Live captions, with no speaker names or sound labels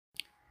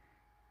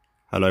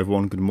Hello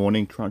everyone, good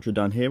morning,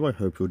 TarantulaDan here. I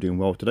hope you're doing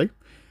well today.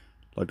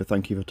 I'd like to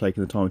thank you for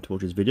taking the time to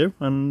watch this video,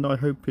 and I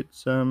hope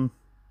it's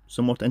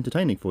somewhat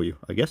entertaining for you,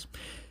 I guess.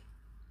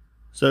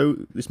 So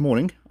this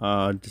morning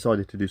I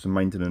decided to do some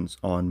maintenance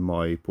on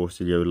my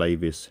Porcellio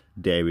Laevis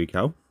dairy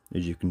cow,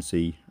 as you can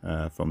see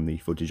from the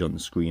footage on the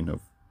screen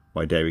of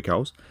my dairy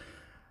cows,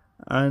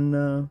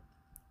 and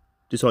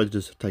decided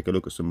to take a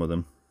look at some of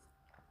them.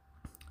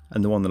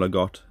 And the one that I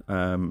got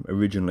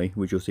originally,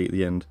 which you'll see at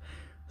the end,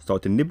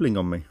 started nibbling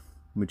on me,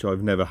 which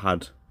I've never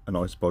had an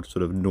isopod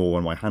sort of gnaw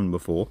on my hand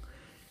before.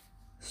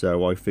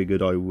 So I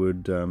figured I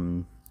would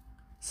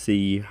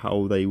see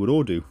how they would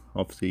all do.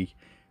 Obviously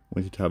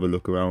wanted to have a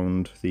look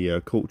around the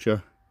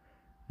culture,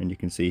 and you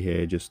can see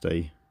here just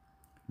a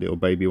little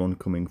baby one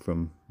coming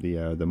from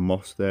the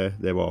moss there.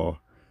 There are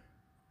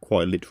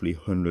quite literally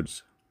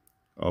hundreds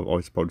of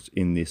isopods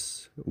in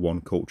this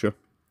one culture,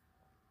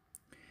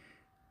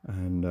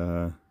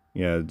 and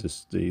yeah,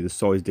 just the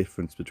size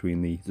difference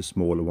between the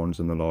smaller ones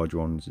and the large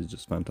ones is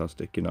just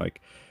fantastic. You know,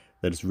 like,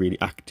 they're just really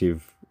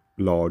active,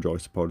 large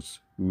isopods,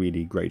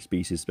 really great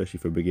species, especially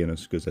for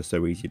beginners because they're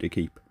so easy to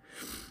keep.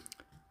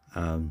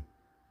 But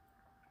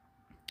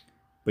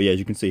yeah, as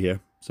you can see here,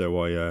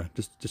 so I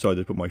just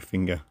decided to put my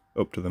finger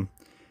up to them,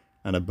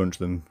 and a bunch of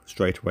them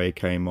straight away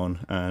came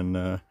on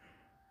and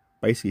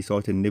basically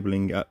started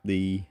nibbling at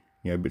the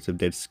bits of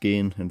dead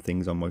skin and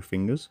things on my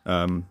fingers.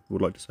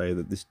 Would like to say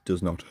that this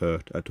does not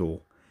hurt at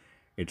all.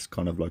 It's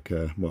kind of like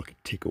a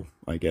tickle,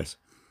 I guess.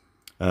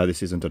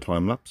 This isn't a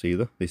time lapse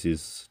either. This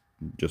is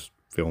just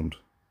filmed,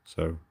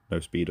 so no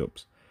speed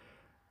ups.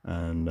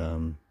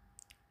 And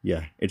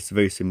yeah, it's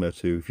very similar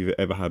to if you've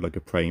ever had like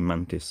a praying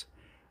mantis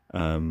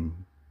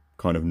kind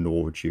of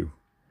gnaw at you,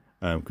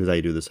 because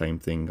they do the same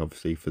thing,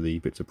 obviously, for the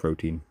bits of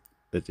protein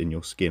that's in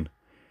your skin.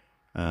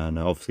 And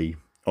obviously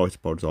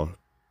isopods are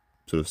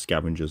sort of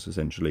scavengers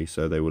essentially,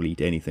 so they will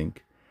eat anything.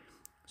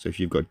 So if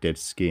you've got dead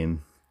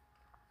skin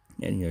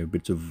and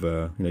bits of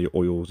your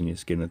oils in your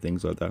skin and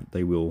things like that,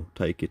 they will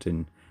take it,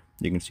 and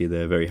you can see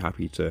they're very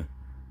happy to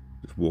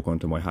just walk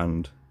onto my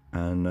hand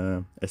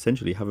and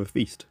essentially have a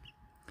feast.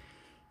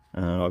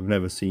 I've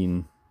never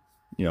seen,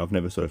 I've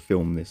never sort of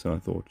filmed this, and I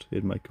thought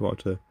it'd make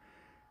quite a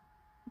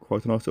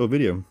nice little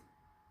video.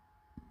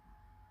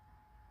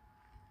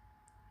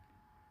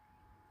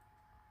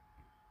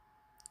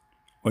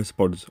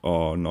 Isopods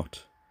are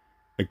not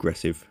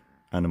aggressive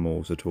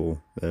animals at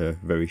all. They're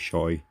very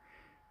shy,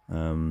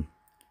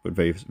 but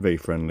very, very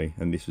friendly,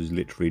 and this was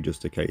literally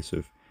just a case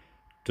of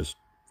just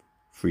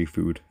free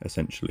food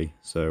essentially.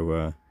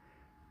 So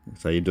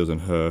say it doesn't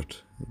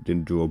hurt, it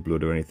didn't draw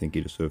blood or anything,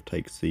 it just sort of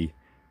takes the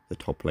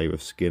top layer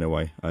of skin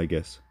away, I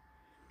guess.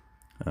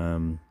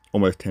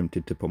 Almost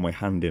tempted to put my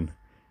hand in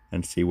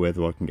and see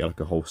whether I can get like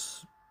a whole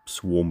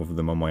swarm of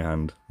them on my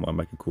hand. Might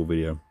make a cool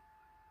video.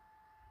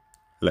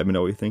 Let me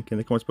know what you think in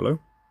the comments below,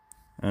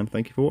 and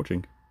thank you for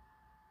watching.